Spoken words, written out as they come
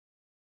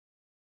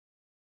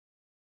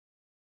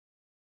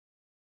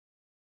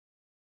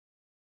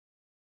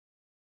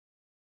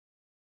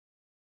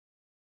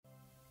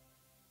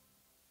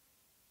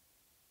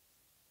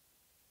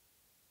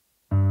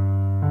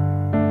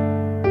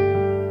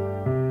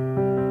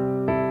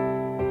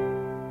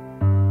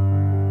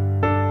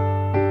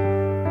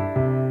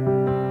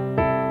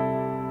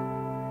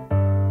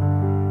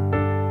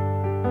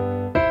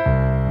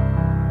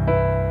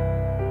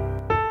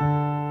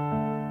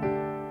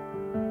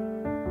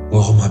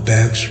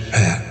bags are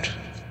packed,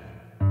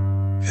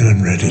 and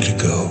I'm ready to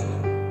go.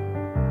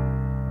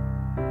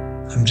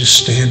 I'm just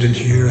standing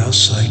here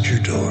outside your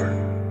door.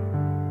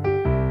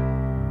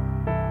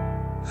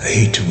 I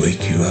hate to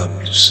wake you up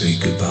to say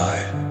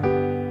goodbye.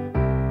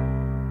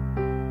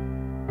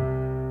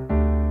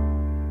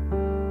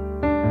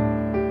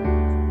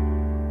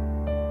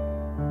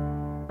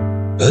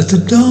 But the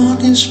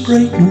dawn is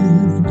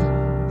breaking,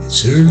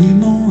 it's early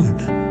morn.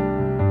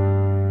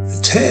 The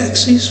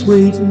taxi's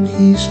waiting,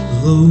 he's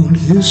blown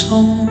his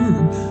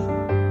horn.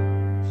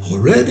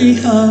 Already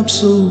I'm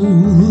so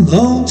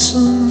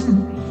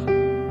lonesome,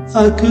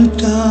 I could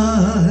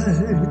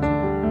die.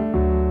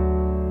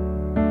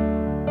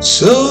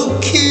 So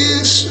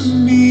kiss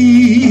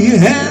me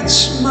and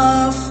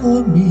smile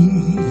for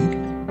me.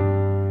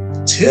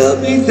 Tell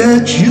me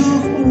that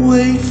you'll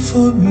wait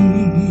for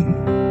me.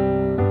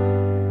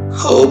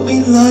 Hold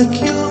me like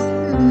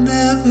you'll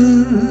never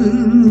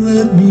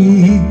let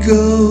me go.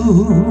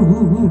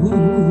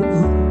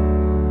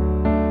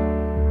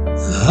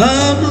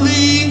 I'm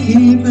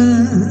leaving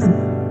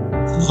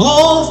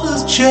off the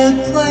jet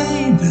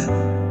plane.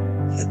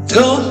 I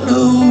don't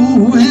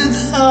know when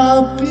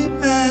I'll be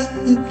back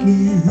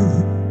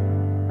again.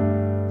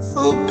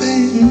 Oh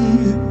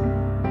babe,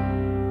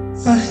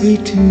 I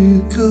hate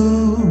to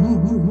go.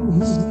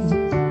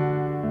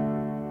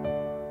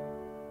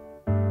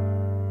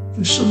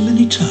 There's so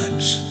many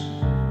times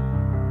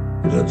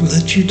that I've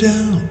let you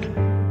down.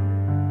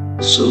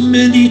 So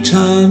many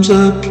times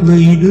I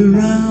played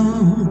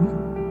around.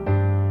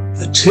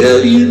 I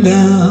tell you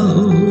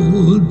now,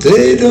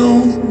 they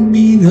don't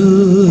mean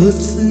a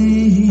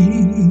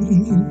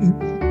thing.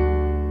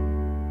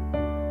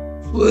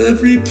 For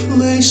every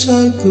place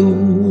I go,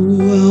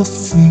 I'll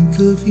think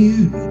of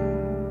you.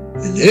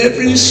 And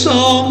every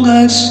song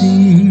I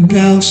sing,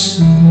 I'll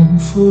sing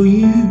for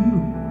you.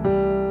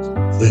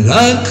 When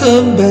I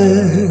come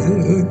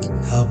back,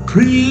 I'll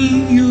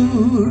bring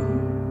your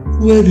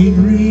wedding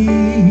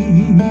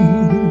ring.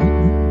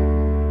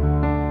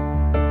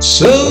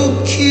 So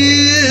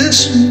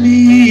kiss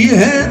me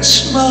and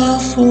smile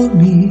for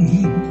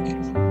me.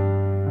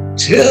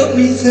 Tell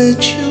me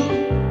that you'll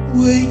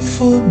wait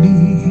for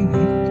me.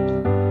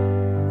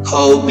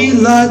 Hold me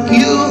like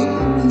you'll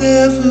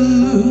never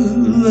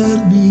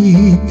let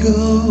me go.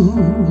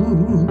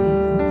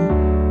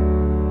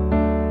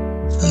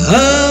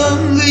 I'm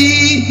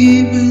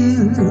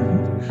leaving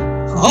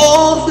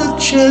off the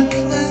jet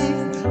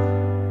plane.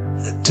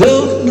 I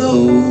don't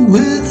know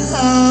when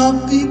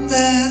I'll be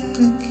back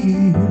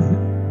again.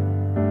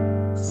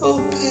 Oh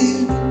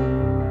babe,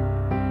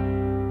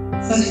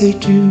 I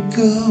hate to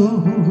go.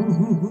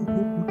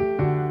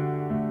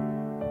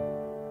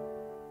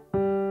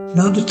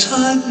 Now the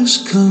time has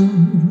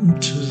come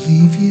to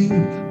leave you.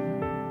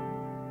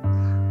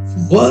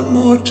 One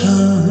more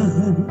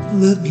time,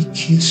 let me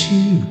kiss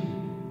you.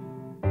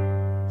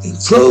 And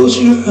close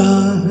your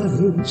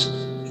eyes,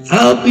 and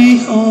I'll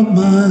be on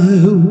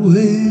my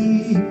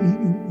way.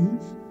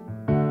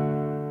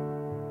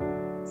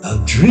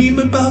 I'll dream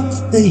about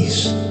the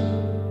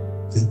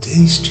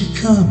days to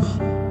come,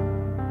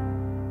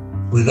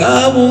 when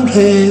I won't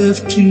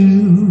have to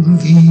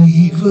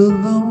leave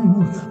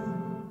alone.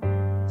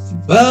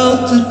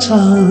 About the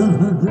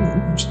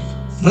times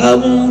I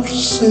won't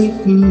say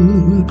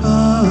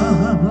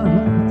goodbye.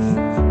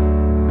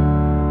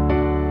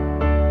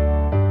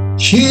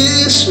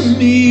 Kiss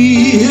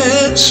me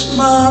and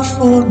smile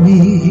for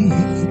me.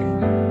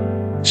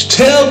 Just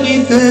tell me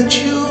that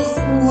you'll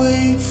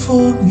wait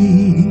for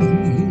me.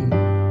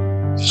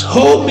 Just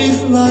hold me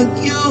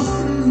like you'll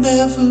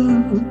never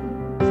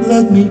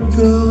let me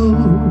go.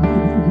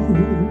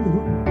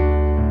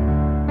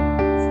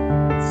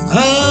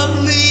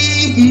 I'm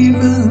leaving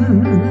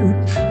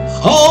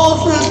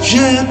off the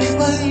jet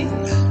plane.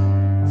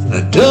 I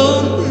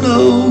don't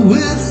know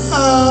when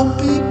I'll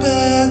be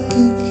back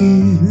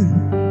again.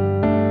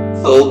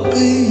 Oh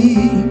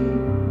babe,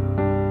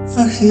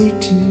 I hate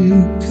to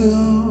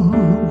go,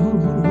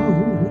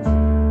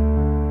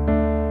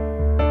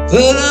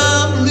 but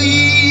I'm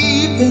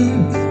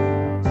leaving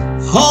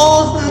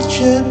on the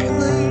jet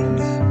plane.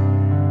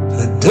 I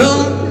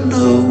don't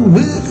know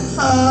when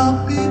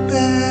I'll be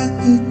back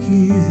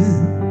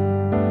again.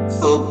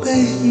 Oh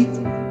babe,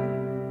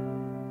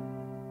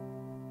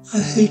 I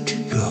hate to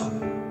go.